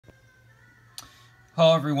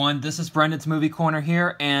Hello everyone, this is Brendan's Movie Corner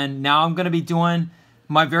here, and now I'm going to be doing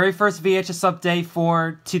my very first VHS update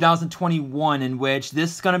for 2021, in which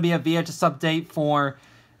this is going to be a VHS update for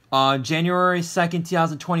January 2nd,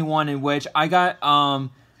 2021, in which I got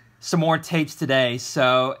some more tapes today,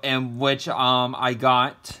 so, in which I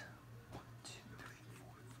got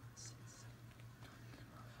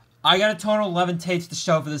a total of 11 tapes to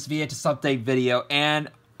show for this VHS update video, and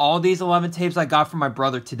all these 11 tapes I got from my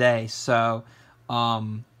brother today, so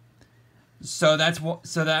that's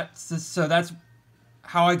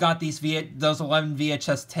how I got those 11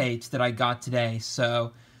 VHS tapes that I got today.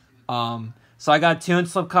 So I got 2 in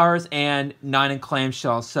slipcovers and 9 in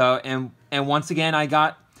clamshells. So and once again I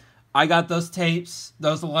got those tapes,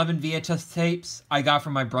 those 11 VHS tapes I got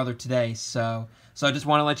from my brother today. So I just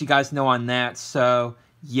want to let you guys know on that. So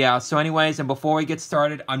yeah. So anyways, and before we get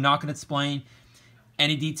started, I'm not going to explain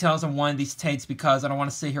any details on one of these tapes because I don't want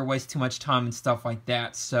to sit here and waste too much time and stuff like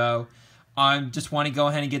that. So I just want to go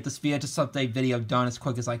ahead and get this VHS update video done as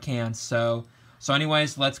quick as I can. So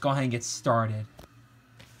anyways, let's go ahead and get started.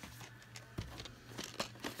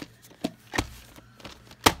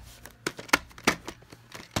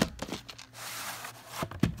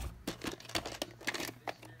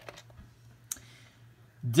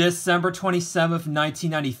 December 27th,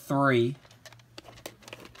 1993.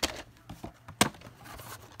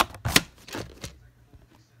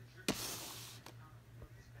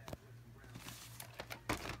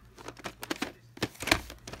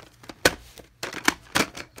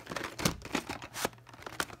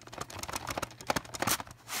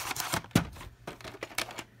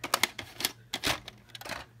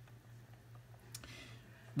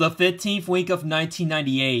 The 15th week of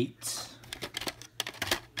 1998.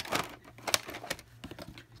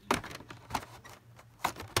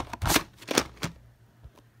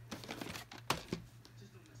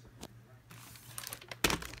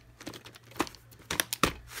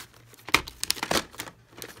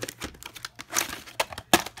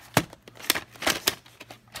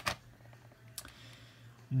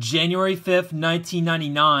 January 5th,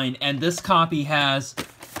 1999, and this copy has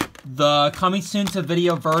the coming soon to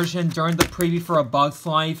video version during the preview for A Bug's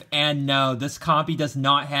Life, and no, this copy does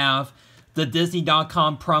not have the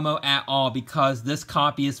Disney.com promo at all because this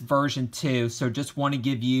copy is version 2, so just want to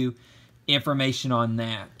give you information on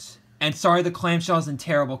that. And sorry the clamshell is in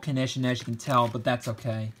terrible condition as you can tell, but that's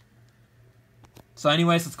okay. So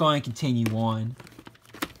anyways, let's go ahead and continue on.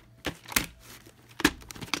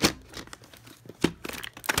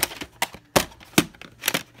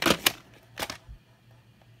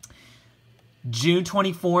 June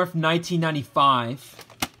 24th, 1995.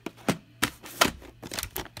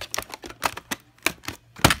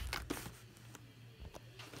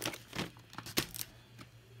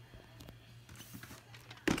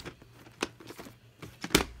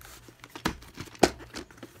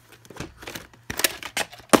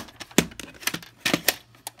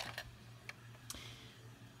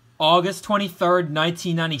 August 23rd,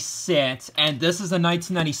 1996, and this is a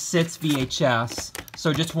 1996 VHS,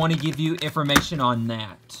 so just want to give you information on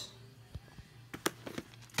that.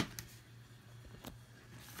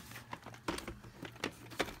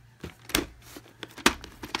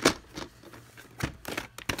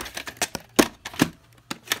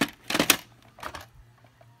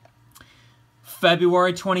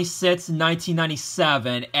 February 26th,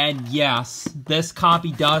 1997, and yes, this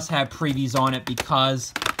copy does have previews on it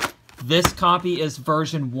because this copy is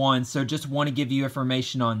version 1, so just want to give you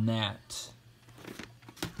information on that.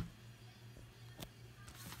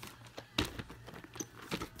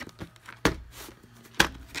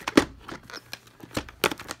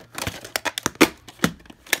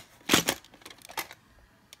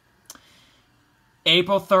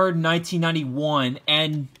 April 3rd, 1991,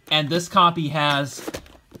 and this copy has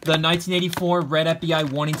the 1984 red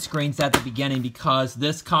FBI warning screens at the beginning because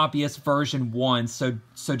this copy is version 1, so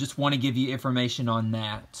just want to give you information on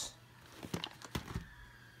that.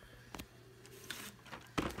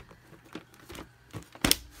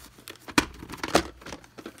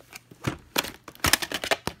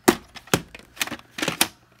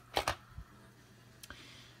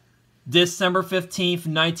 December 15th,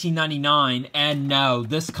 1999, and no,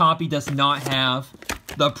 this copy does not have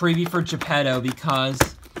the preview for Geppetto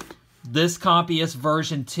because this copy is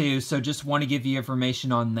version 2, so just want to give you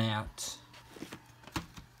information on that.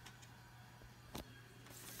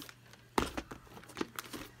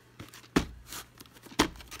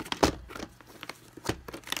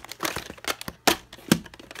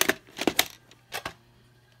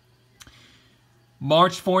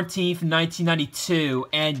 March 14th, 1992,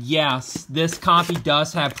 and yes, this copy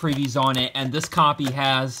does have previews on it, and this copy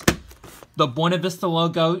has the Buena Vista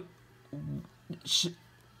logo.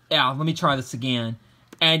 Yeah, let me try this again.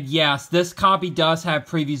 And yes, this copy does have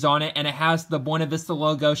previews on it, and it has the Buena Vista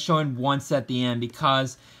logo showing once at the end,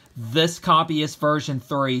 because this copy is version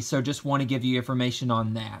 3, so just want to give you information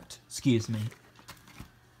on that. Excuse me.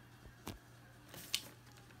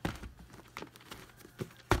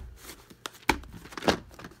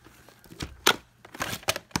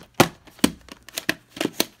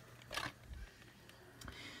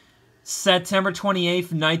 September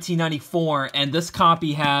 28th, 1994, and this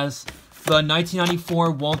copy has the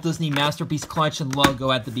 1994 Walt Disney Masterpiece Collection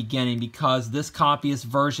logo at the beginning, because this copy is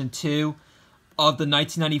version 2 of the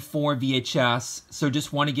 1994 VHS, so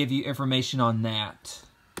just want to give you information on that.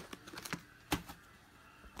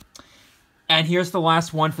 And here's the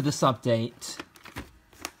last one for this update.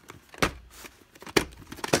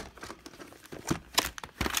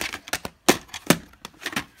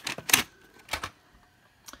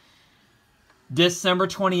 December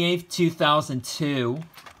 28th, 2002.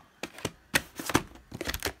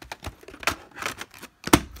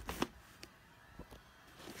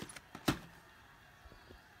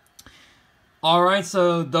 Alright,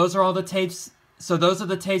 so those are all the tapes. So those are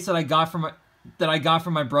the tapes that I got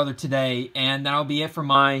from my brother today, and that'll be it for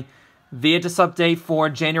my VHS update for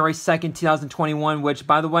January 2nd, 2021, which,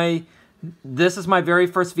 by the way, this is my very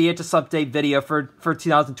first VHS update video for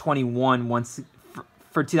 2021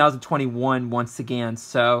 once again,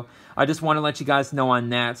 so I just want to let you guys know on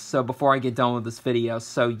that, so before I get done with this video,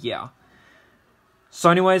 so yeah.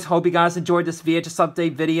 So anyways, hope you guys enjoyed this VHS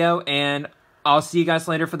update video, and I'll see you guys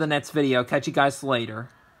later for the next video. Catch you guys later.